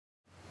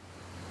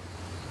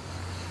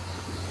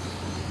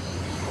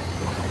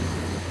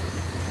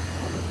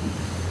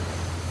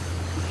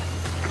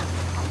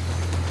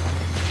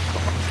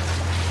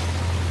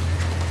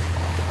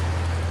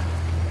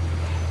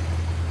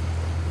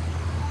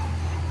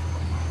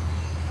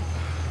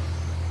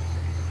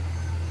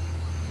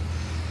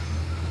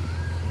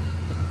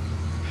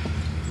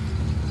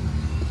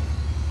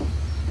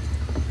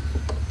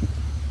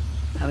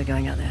we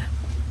going out there?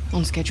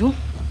 On schedule.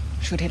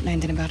 Should hit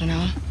land in about an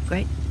hour.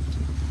 Great.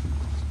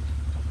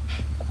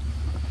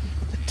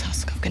 The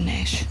tusk of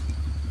Ganesh.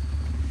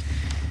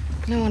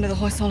 No wonder the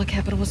Hoysala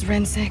capital was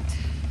ransacked.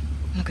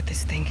 Look at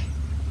this thing.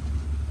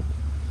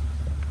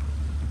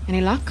 Any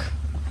luck?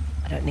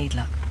 I don't need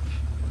luck.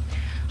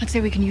 I'd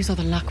say we can use all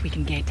the luck we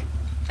can get.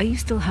 Are you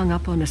still hung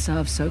up on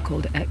Asav's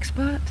so-called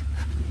expert?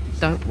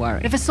 Don't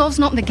worry. If Asav's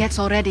not in the Gets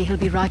already, he'll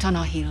be right on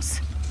our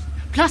heels.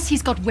 Plus,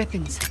 he's got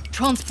weapons,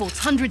 transports,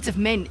 hundreds of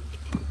men.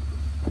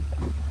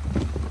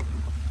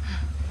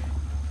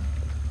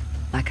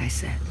 Like I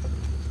said,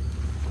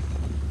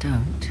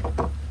 don't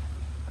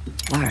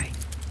worry.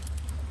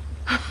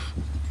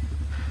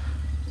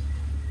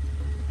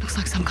 Looks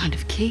like some kind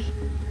of key.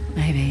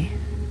 Maybe.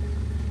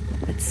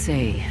 Let's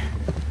see.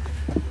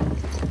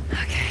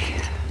 Okay.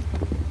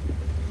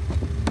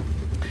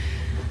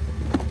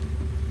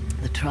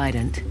 The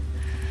trident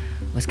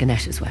was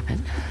Ganesh's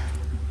weapon.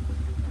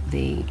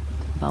 The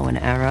bow and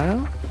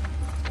arrow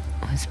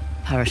was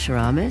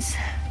Parashurama's.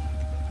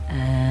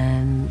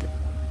 And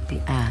the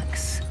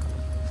axe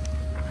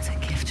was a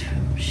gift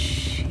from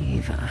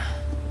Shiva.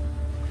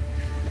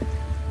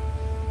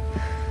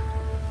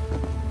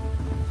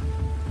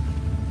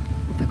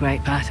 The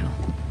Great Battle.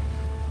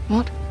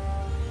 What?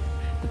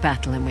 The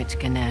battle in which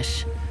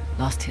Ganesh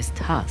lost his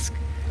tusk.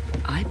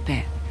 I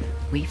bet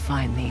we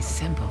find these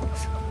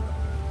symbols.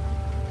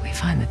 We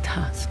find the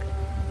tusk.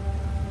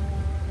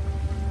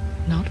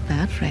 Not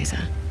bad,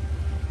 Fraser.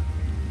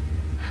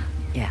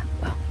 Yeah,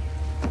 well.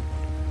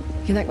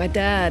 You can thank my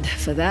dad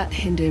for that.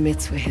 Hindu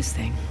myths were his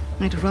thing.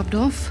 It rubbed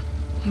off.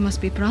 You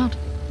must be proud.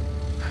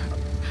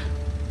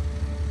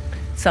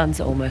 Sun's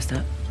almost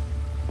up.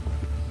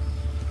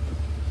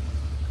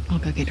 I'll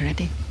go get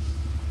ready.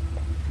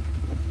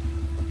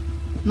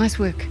 Nice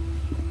work.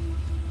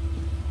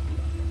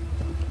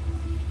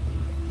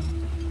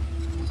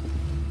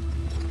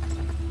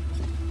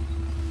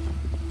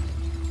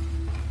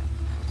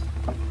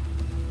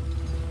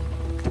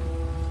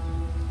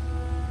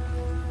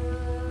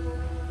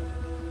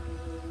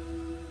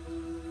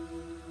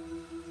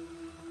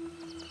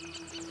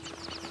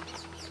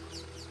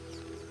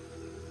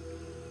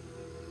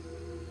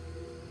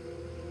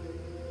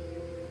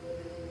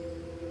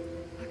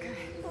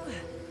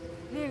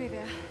 Nearly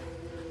there.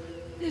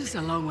 This is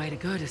a long way to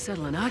go to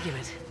settle an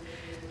argument.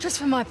 Just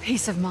for my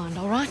peace of mind,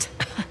 all right?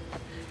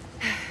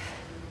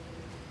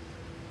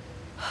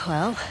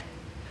 Well,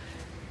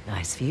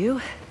 nice view.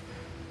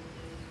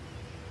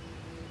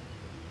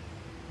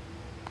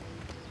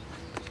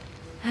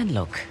 And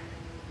look.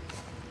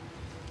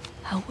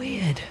 How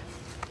weird.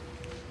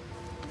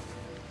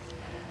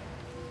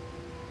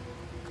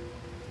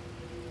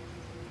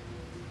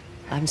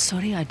 I'm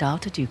sorry I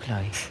doubted you,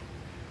 Chloe.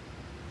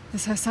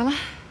 This Hoysala?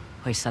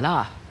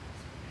 Hoysala.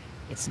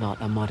 It's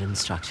not a modern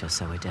structure,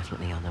 so we're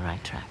definitely on the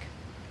right track.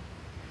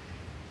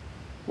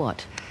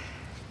 What?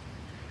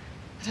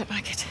 I don't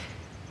like it.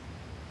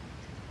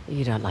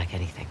 You don't like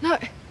anything. No.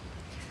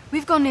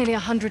 We've gone nearly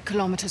 100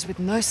 kilometers with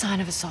no sign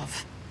of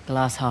Asav.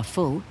 Glass half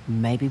full,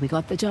 maybe we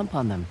got the jump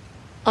on them.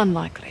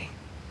 Unlikely.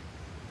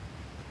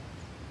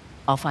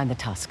 I'll find the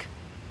tusk.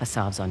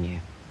 Asav's on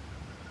you.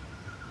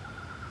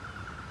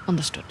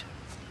 Understood.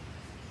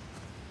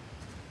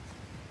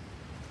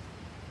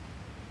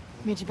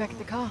 Meet you back at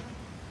the car.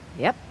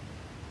 Yep.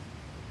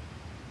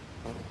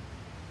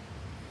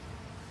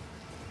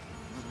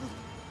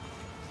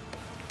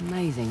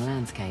 Amazing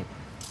landscape.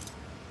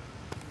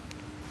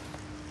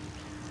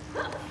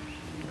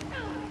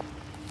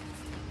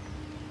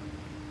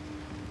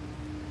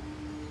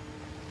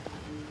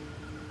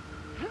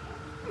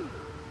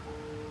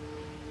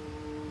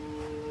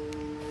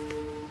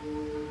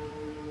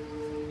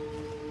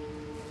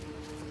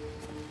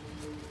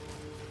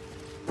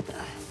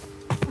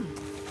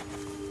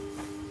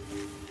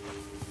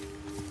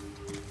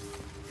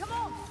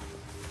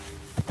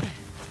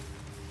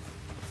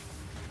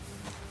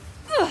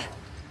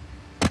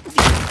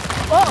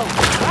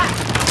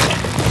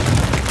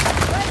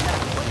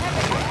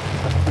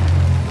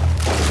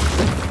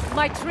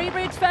 My tree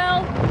bridge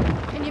fell.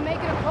 Can you make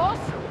it across?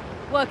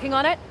 Working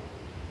on it.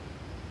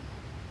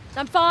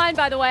 I'm fine,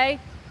 by the way.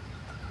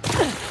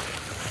 Here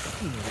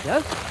we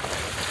go.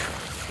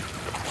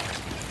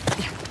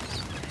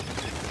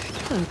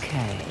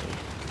 Okay.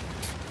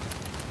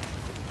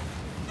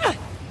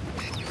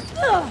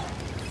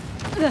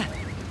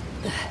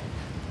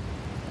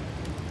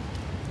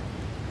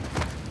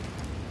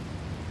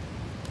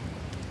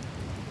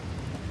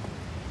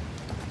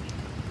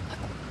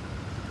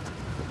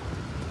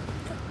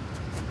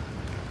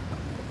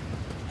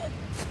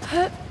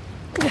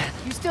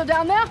 You still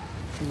down there?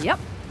 Yep.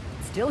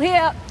 Still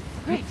here.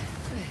 Great.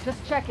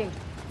 Just checking.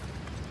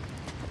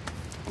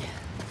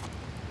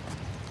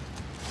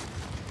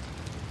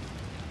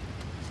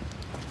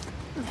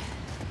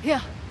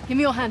 Here, give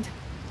me your hand.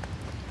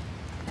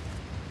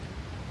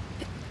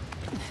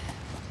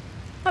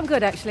 I'm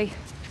good, actually.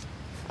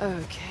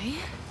 Okay.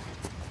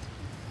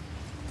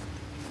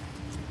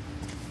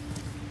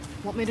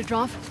 Want me to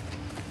drive?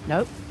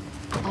 Nope.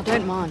 I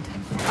don't mind.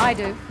 I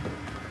do.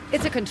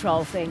 It's a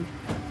control thing.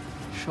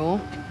 Sure.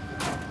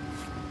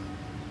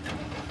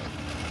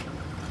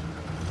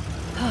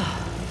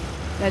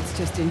 Let's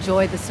just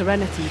enjoy the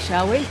serenity,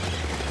 shall we?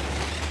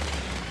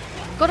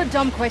 Got a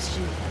dumb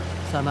question.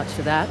 So much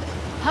for that.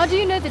 How do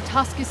you know the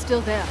tusk is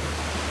still there?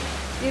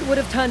 It would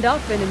have turned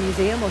up in a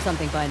museum or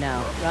something by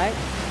now, right?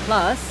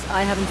 Plus,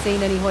 I haven't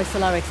seen any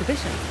Hoysala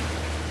exhibitions.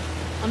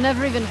 I've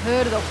never even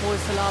heard of the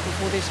Hoysala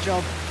before this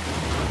job.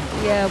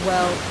 Yeah,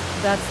 well,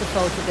 that's the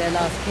fault of their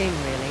last king,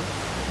 really.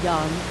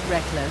 Young,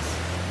 reckless,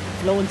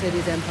 flaunted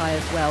his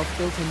empire's wealth,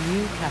 built a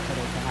new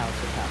capital to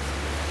house the tusk.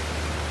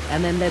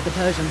 And then led the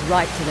Persians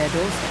right to their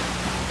doorstep.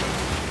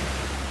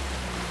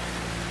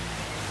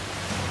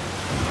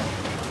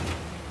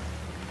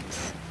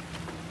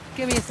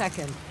 Give me a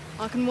second.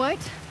 I can wait.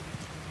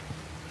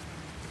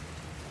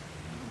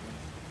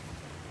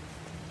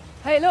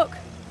 Hey, look!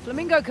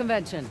 Flamingo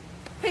convention.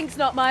 Pink's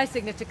not my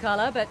signature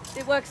color, but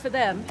it works for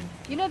them.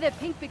 You know they're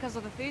pink because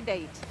of the food they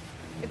eat.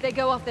 If they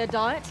go off their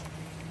diet,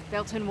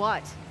 they'll turn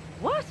white.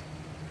 What?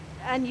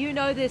 And you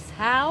know this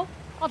how?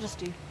 I'll just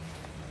do.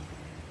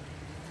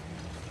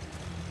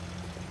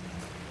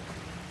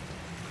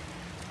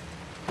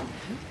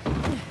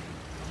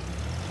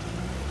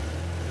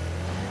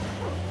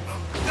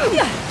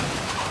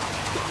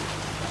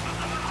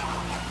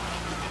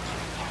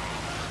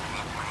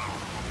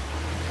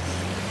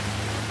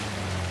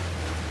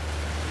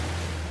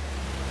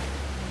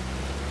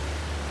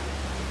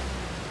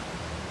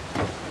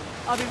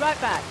 I'll be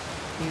right back.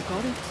 You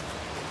got it.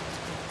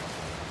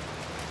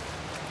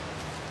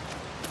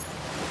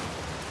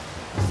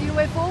 See your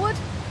way forward?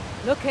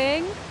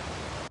 Looking.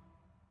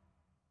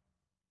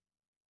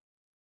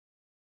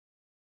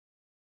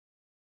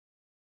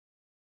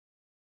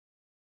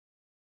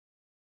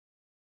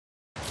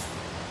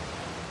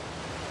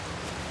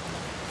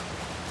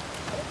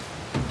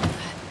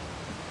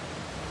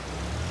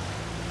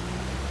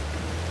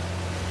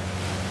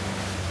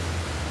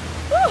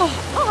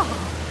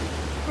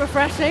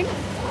 Refreshing.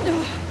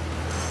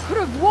 Could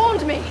have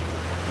warned me.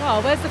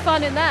 Oh, where's the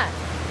fun in that?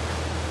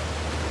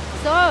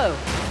 So,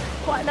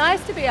 quite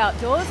nice to be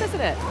outdoors,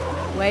 isn't it?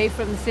 Away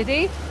from the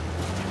city.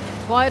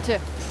 Quieter.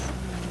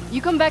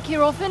 You come back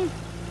here often?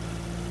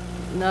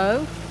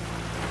 No,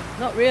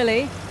 not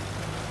really.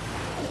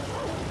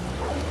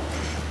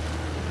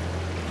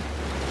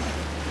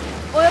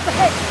 Or up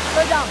ahead.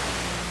 Slow down.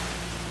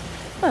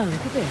 Oh,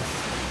 look at this.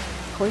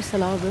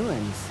 Hoysala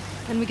ruins.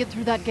 Can we get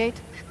through that gate?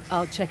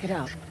 I'll check it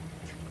out.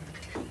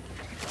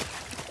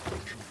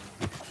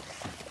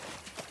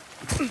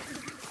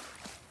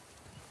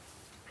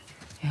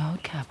 The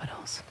old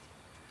capitals.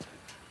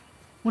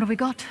 What have we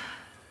got?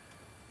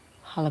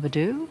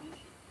 Halabadu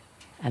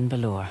and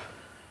Balur.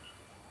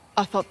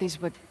 I thought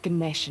these were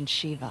Ganesh and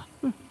Shiva.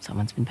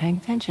 Someone's been paying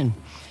attention.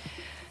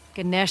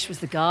 Ganesh was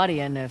the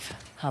guardian of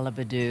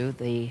Halabadu,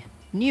 the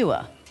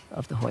newer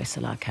of the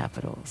Hoysala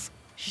capitals.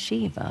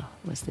 Shiva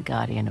was the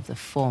guardian of the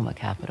former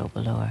capital,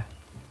 Balur.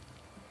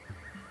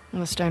 Well,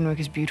 the stonework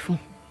is beautiful.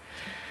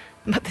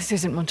 But this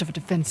isn't much of a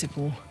defensive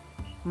wall.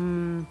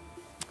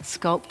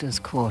 Sculptor's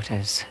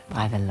quarters,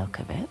 by the look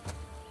of it.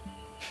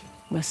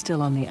 We're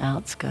still on the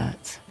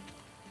outskirts.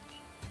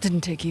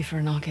 Didn't take you for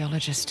an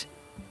archaeologist.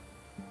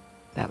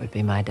 That would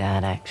be my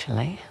dad,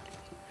 actually.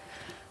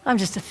 I'm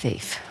just a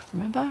thief,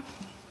 remember?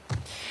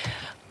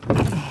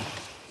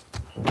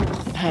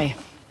 Hey,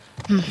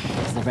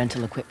 is the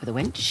rental equipped with a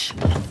winch?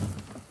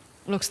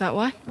 Looks that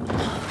way.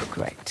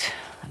 Great.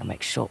 That'll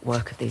make short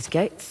work of these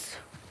gates.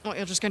 What,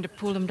 you're just going to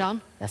pull them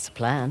down? That's the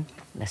plan,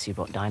 unless you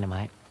brought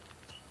dynamite.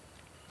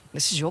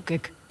 This is your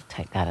gig.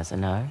 Take that as a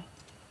no.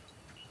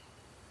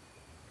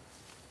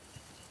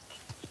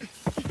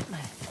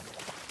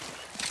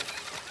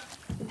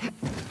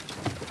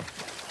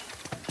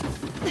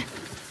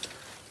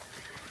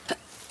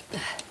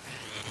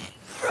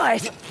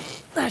 Right.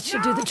 That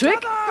should do the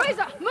trick.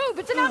 Razor, move!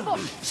 It's an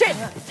ambush! Shit!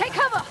 Take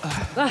cover!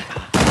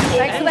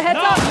 Thanks for the heads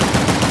up.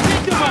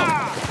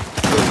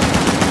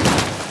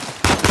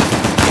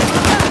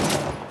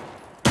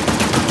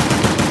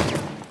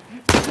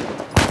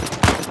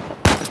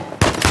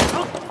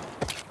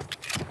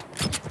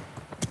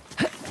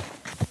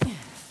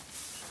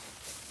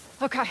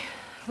 Okay,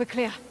 we're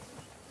clear.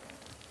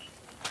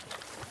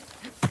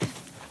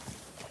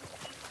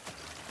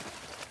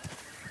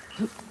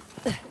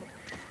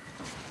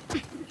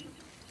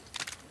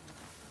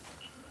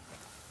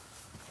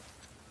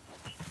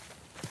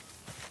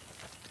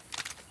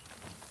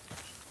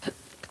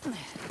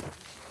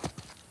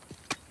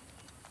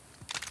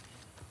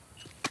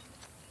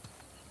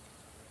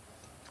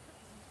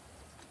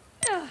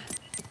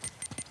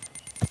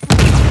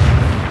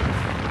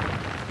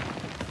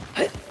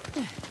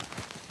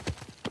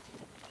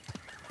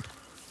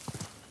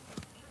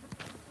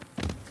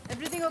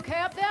 Everything okay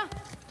up there?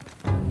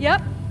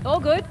 Yep, all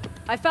good.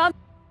 I found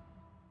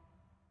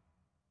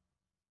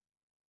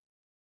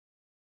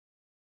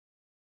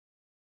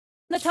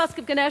the tusk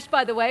of Ganesh,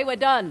 by the way. We're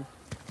done.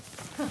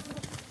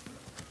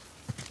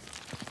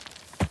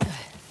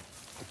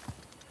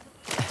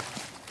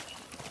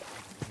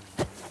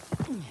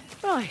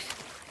 Right.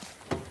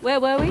 Where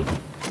were we?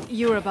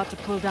 You were about to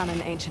pull down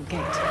an ancient gate.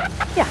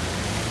 Yeah.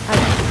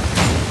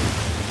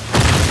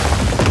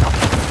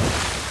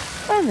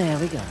 And there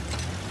we go.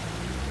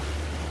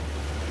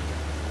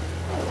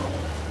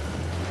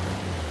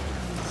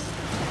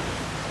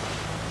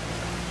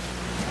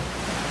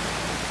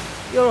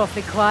 You're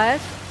awfully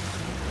quiet.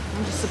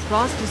 I'm just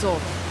surprised is all.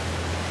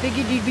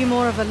 Figured you'd be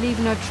more of a leave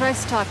no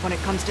trace type when it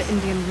comes to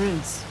Indian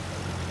runes.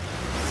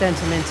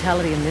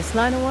 Sentimentality in this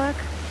line of work?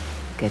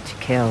 Get you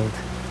killed.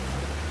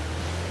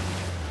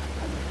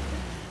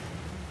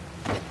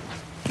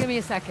 Give me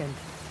a second.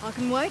 I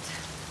can wait.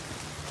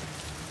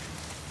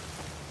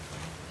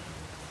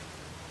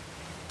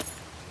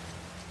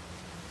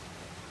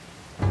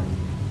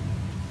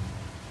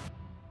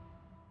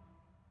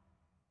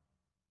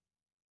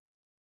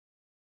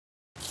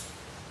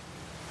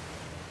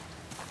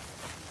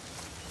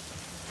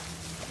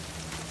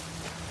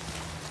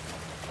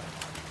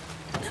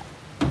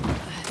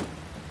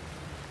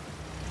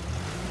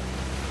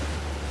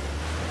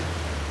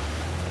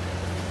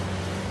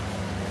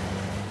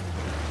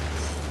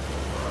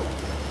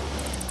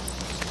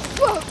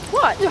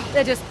 What?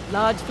 They're just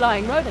large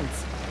flying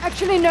rodents.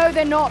 Actually, no,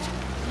 they're not.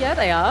 Yeah,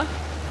 they are.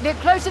 They're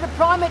closer to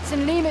primates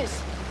and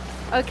lemurs.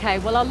 Okay,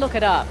 well, I'll look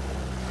it up.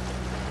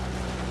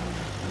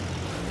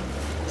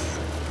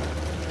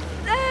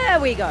 There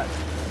we go.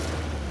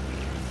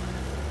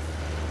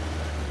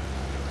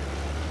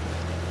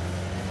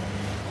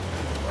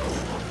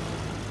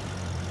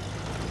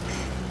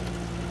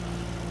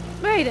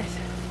 Made it.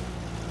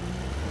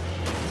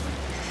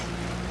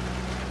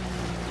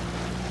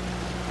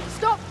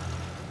 Stop!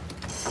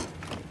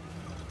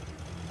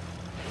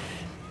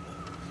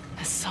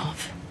 A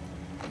salve.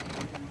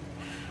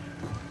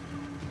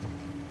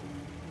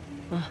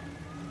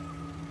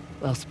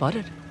 Well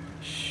spotted.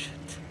 Shit.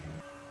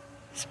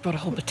 He's brought a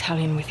whole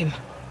battalion with him.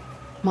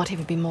 Might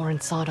even be more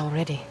inside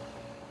already.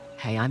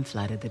 Hey, I'm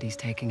flattered that he's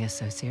taking us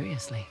so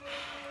seriously.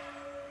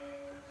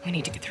 We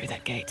need to get through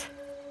that gate.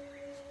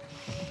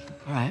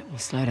 All right, we'll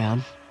slow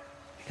down.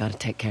 We gotta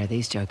take care of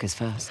these jokers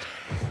first.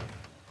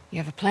 You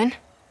have a plan?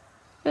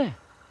 Yeah.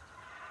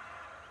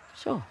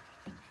 Sure.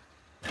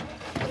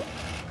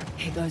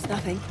 Here goes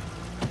nothing.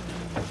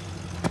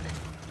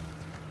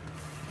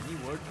 Any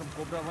word from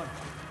Cobra 1?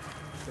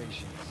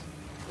 Patience.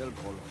 They'll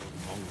call for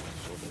Mongols to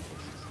show their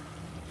faces.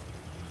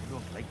 We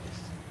don't like this.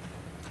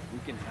 We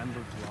can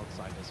handle two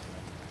outsiders for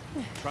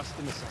them. Trust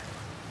in the son.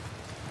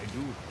 I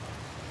do.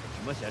 But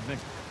you must admit,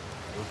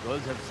 those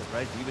girls have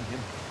surprised even him.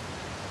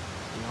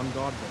 Be on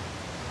guard then.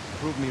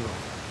 Prove me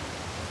wrong.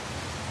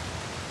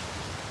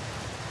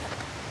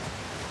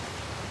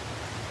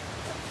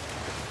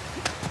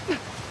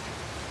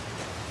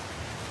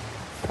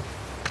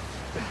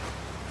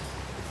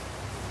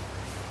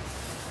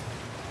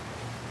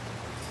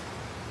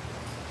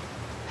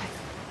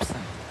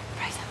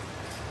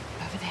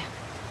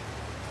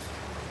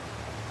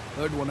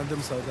 Heard one of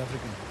them South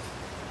African.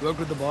 Worked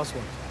with the boss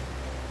once.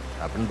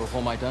 Happened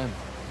before my time.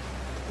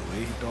 The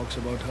way he talks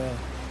about her,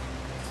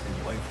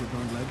 his wife would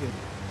not like it.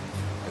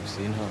 I've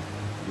seen her.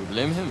 You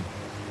blame him?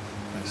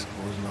 I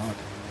suppose not.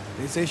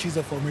 They say she's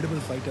a formidable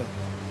fighter.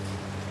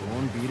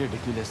 Don't be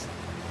ridiculous.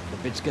 The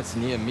bitch gets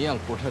near me, I'll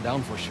put her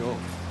down for sure.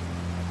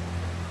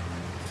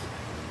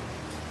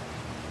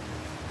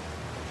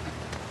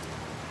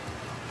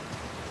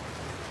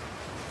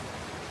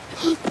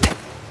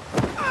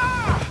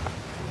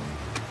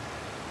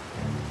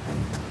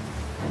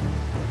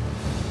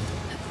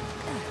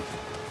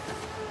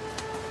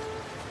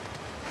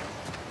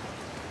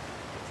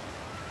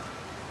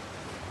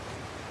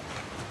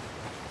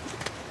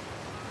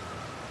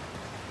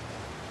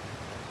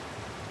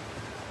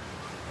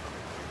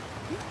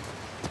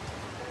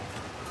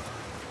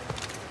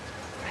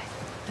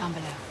 Down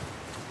below.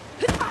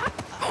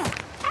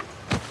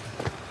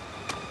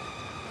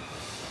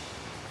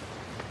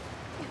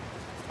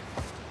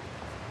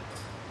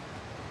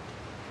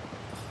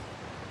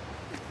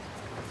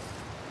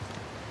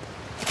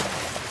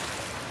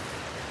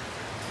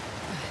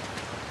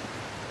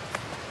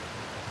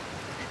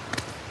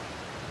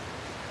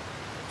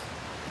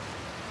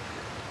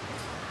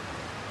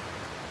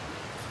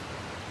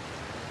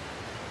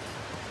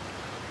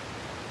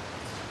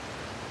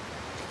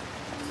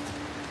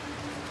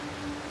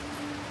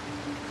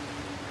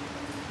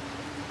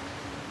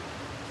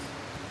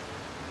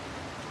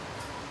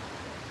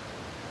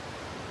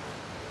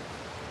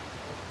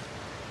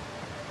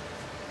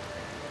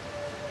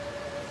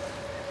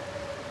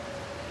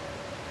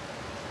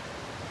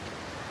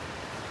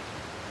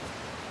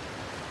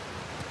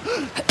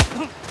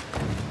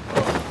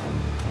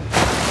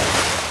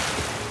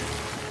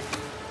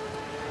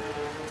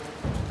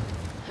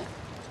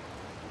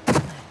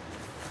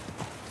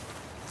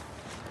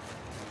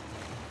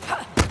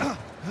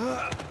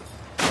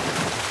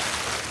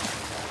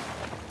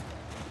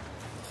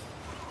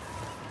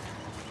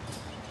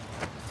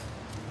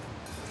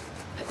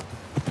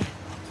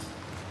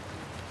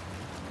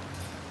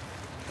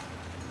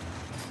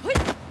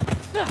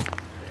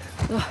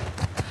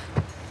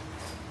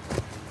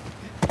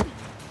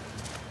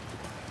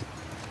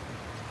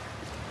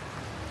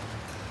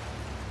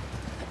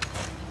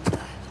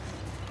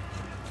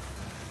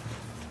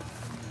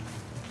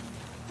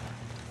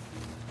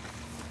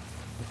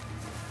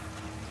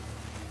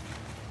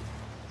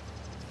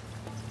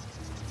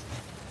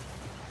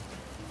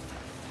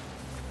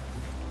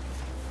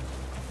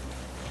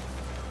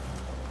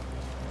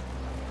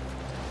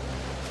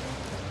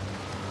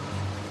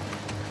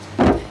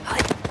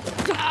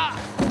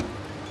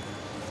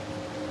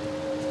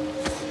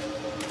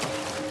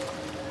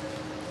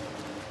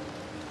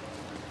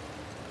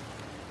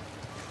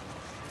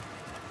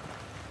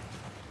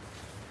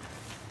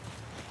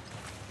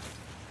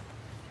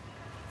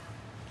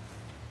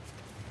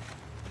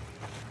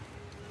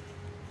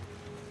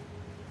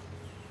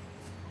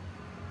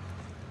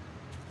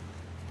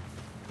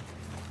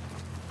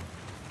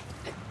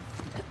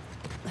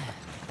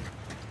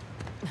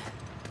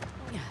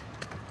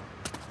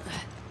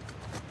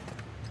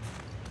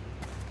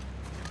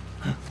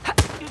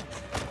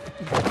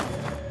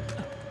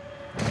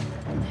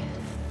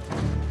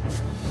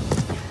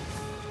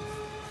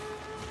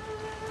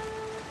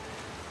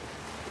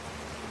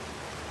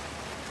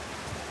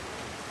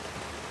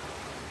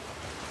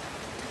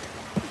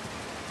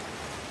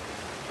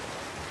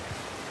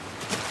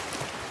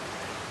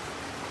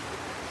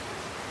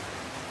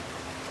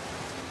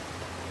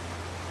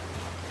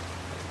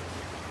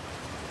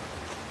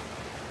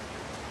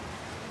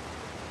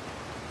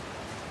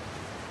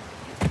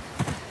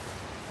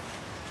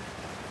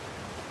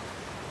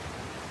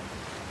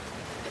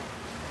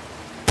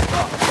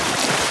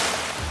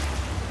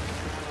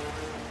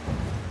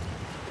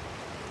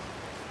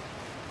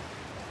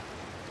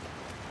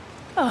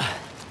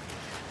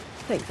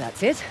 Think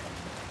that's it.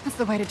 That's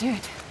the way to do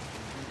it.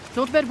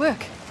 Not bad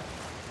work.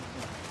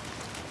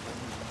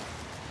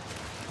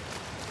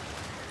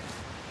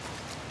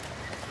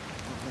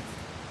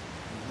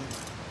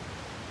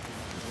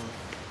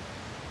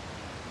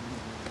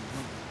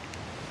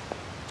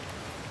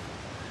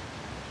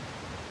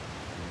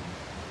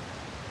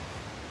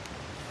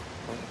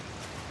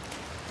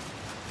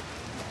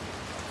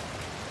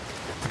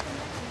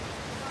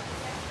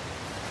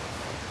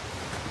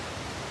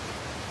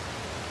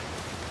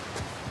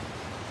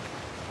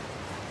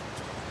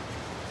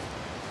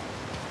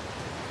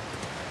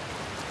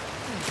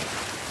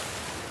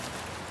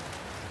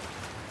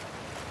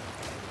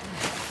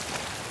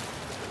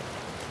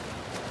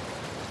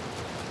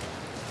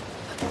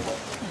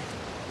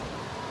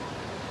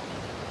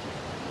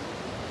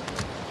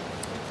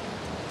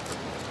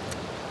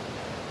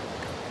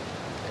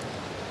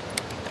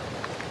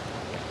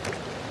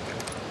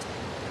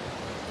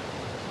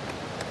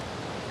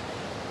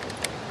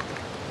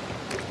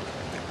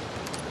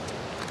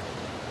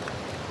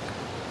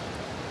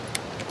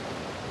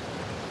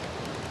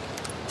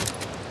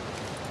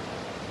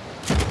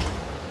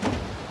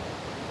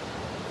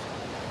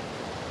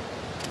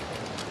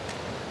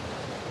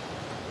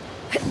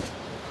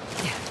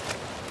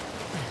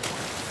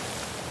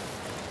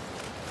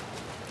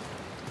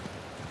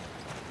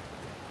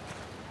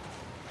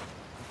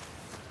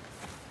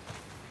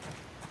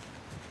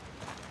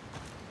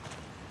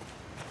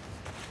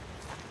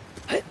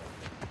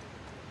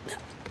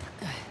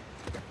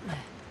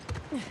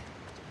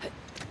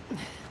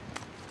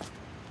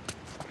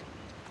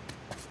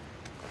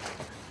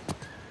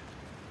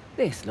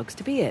 This looks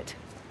to be it.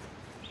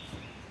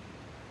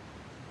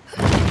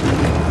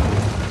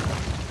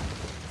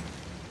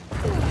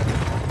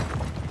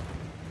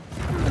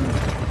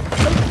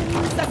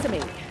 Open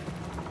sesame.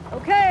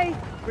 Okay,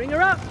 bring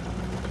her up.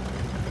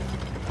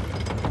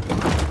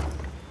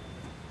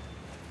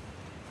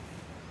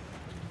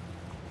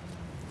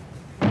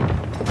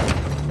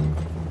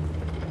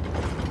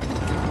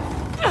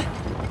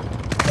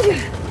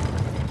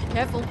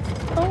 Careful.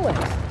 Always.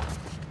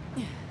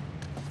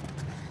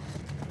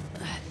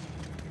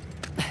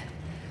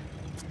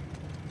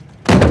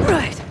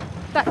 Right,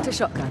 back to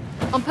shotgun.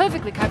 I'm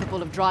perfectly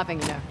capable of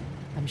driving, you know.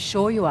 I'm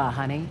sure you are,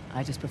 honey.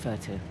 I just prefer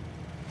to.